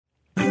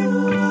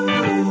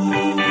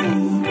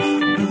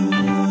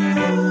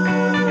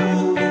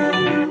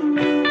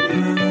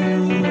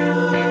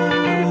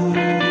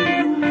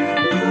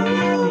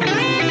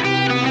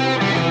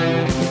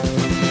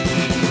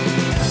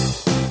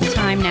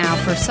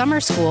Summer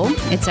School.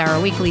 It's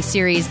our weekly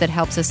series that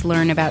helps us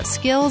learn about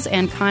skills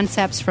and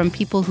concepts from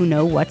people who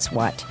know what's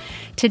what.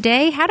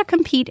 Today, how to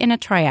compete in a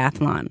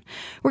triathlon.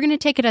 We're going to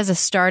take it as a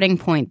starting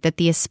point that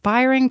the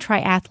aspiring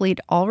triathlete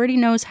already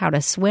knows how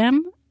to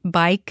swim,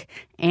 bike,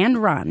 and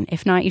run.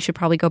 If not, you should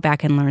probably go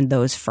back and learn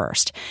those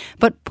first.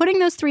 But putting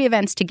those three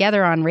events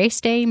together on race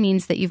day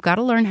means that you've got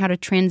to learn how to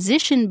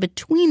transition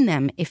between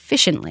them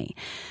efficiently.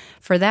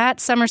 For that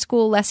summer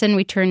school lesson,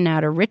 we turn now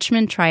to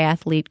Richmond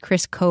triathlete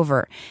Chris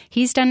Cover.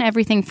 He's done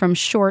everything from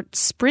short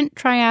sprint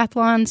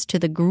triathlons to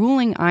the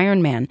grueling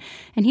Ironman,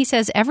 and he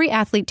says every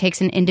athlete takes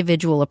an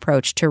individual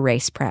approach to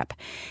race prep.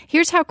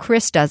 Here's how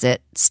Chris does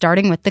it,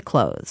 starting with the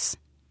clothes.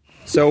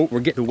 So we're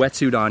getting the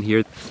wetsuit on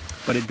here,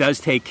 but it does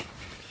take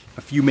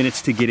a few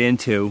minutes to get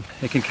into.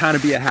 It can kind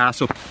of be a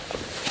hassle.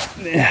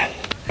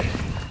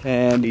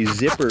 And a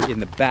zipper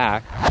in the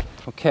back.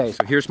 Okay,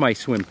 so here's my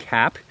swim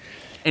cap.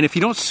 And if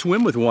you don't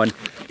swim with one,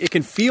 it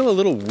can feel a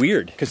little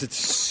weird because it's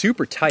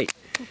super tight.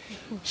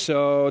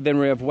 So then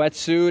we have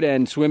wetsuit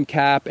and swim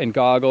cap and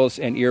goggles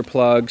and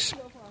earplugs.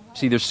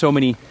 See, there's so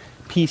many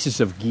pieces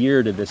of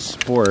gear to this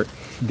sport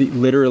that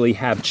literally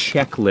have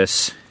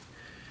checklists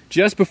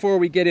just before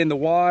we get in the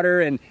water.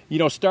 And,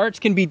 starts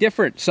can be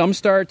different. Some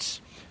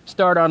starts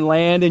start on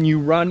land and you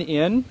run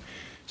in.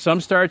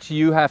 Some starts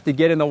you have to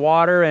get in the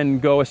water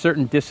and go a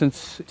certain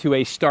distance to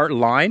a start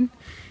line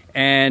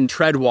and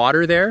tread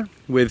water there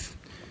with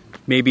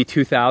maybe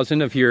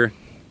 2,000 of your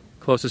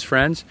closest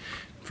friends.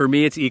 For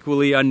me, it's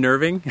equally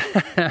unnerving.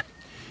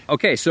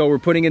 Okay, so we're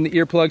putting in the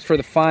earplugs for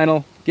the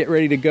final. Get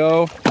ready to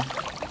go.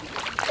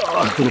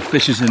 Oh, little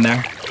fishes in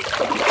there.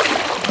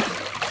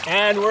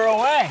 And we're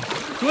away,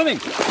 swimming.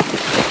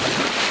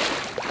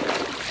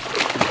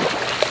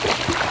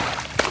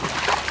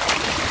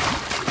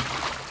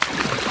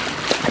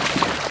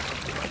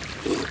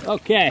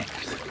 Okay.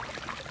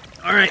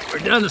 All right, we're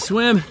done the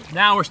swim.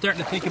 Now we're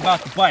starting to think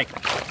about the bike.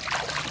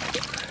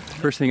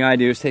 First thing I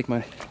do is take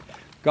my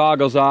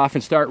goggles off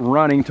and start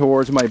running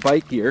towards my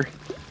bike gear.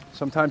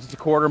 Sometimes it's a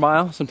quarter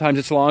mile, sometimes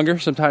it's longer,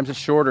 sometimes it's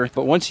shorter.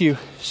 But once you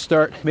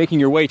start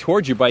making your way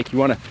towards your bike, you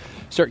want to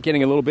start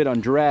getting a little bit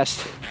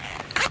undressed.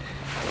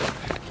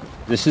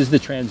 This is the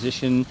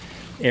transition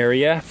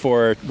area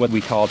for what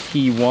we call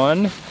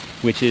T1,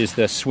 which is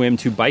the swim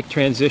to bike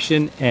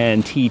transition,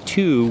 and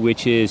T2,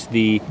 which is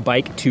the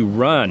bike to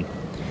run.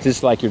 This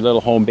is like your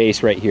little home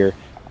base right here.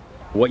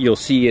 What you'll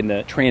see in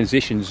the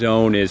transition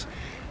zone is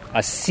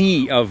a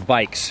sea of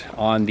bikes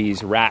on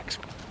these racks.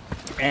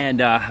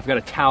 And I've got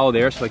a towel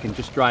there so I can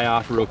just dry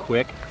off real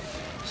quick.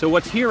 So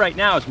what's here right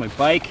now is my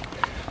bike,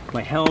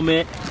 my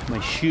helmet, my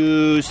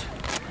shoes,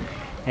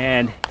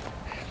 and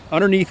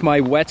underneath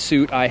my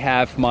wetsuit I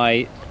have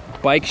my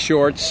bike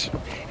shorts,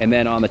 and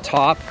then on the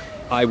top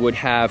I would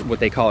have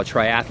what they call a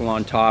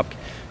triathlon top,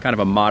 kind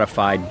of a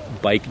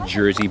modified bike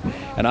jersey,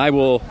 and I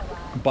will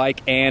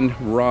bike and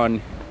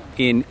run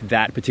in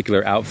that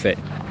particular outfit.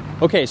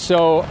 Okay,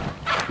 so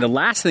the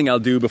last thing I'll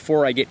do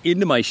before I get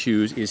into my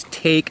shoes is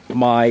take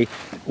my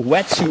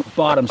wetsuit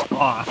bottoms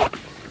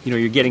off.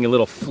 You're getting a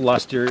little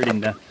flustered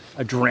and the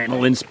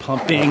adrenaline's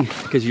pumping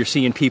because you're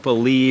seeing people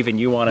leave and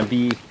you want to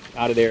be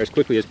out of there as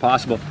quickly as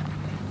possible.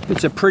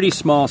 It's a pretty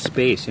small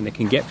space and it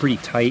can get pretty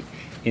tight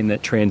in the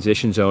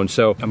transition zone.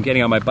 So I'm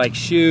getting on my bike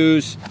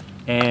shoes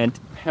and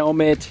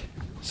helmet,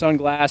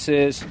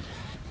 sunglasses,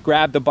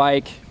 grab the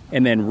bike,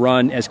 and then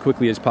run as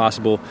quickly as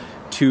possible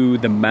to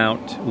the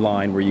mount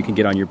line where you can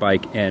get on your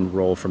bike and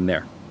roll from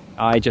there.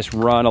 I just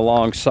run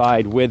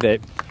alongside with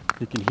it.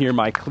 You can hear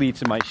my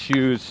cleats and my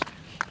shoes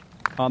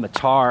on the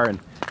tar, and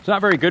it's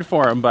not very good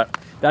for them, but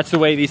that's the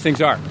way these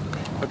things are.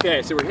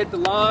 Okay, so we hit the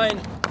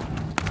line,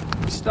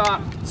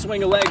 stop,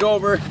 swing a leg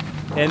over,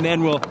 and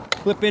then we'll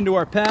flip into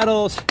our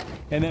paddles,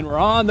 and then we're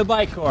on the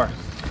bike course.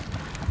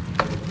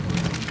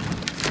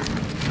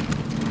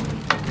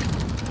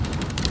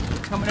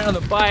 Coming in on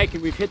the bike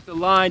and we've hit the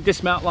line,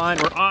 dismount line,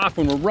 we're off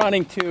and we're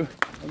running to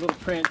a little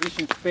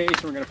transition space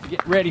and we're going to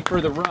get ready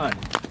for the run.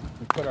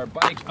 We put our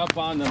bike up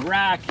on the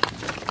rack,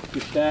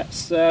 get that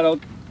settled,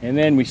 and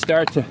then we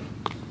start to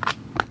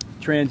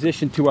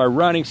transition to our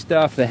running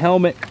stuff. The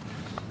helmet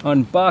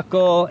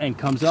unbuckle and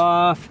comes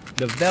off,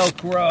 the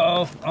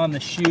Velcro on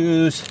the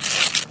shoes,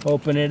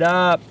 open it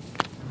up.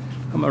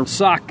 I'm a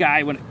sock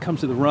guy when it comes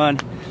to the run,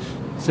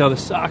 so the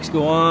socks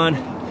go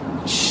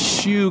on,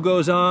 shoe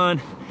goes on.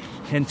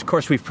 And of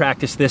course we've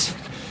practiced this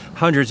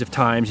hundreds of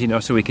times,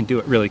 so we can do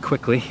it really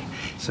quickly.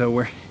 So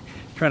we're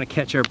trying to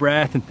catch our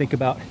breath and think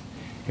about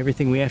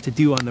everything we have to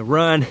do on the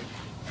run.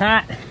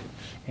 Hat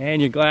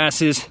and your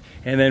glasses,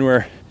 and then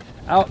we're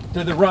out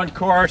to the run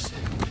course.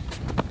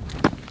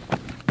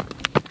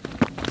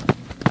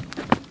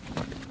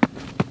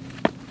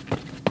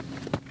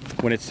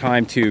 When it's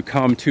time to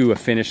come to a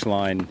finish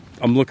line,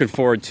 I'm looking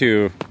forward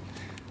to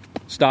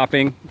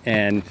stopping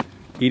and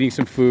eating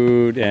some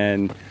food,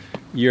 and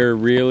you're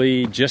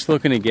really just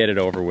looking to get it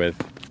over with.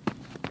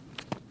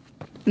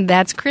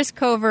 That's Chris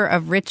Cover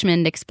of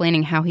Richmond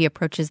explaining how he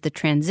approaches the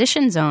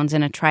transition zones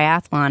in a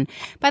triathlon.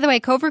 By the way,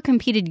 Cover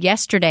competed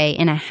yesterday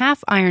in a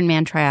half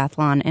Ironman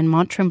triathlon in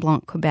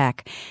Mont-Tremblant,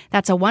 Quebec.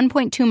 That's a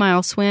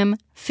 1.2-mile swim,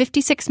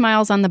 56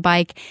 miles on the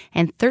bike,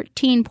 and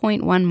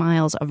 13.1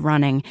 miles of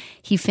running.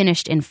 He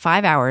finished in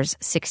 5 hours,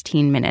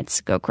 16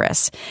 minutes. Go,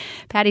 Chris.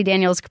 Patty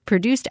Daniels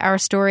produced our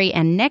story,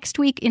 and next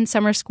week in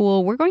summer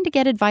school, we're going to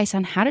get advice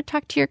on how to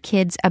talk to your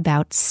kids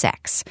about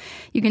sex.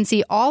 You can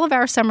see all of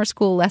our summer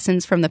school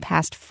lessons from the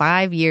past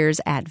 5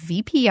 years at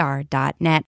vpr.net.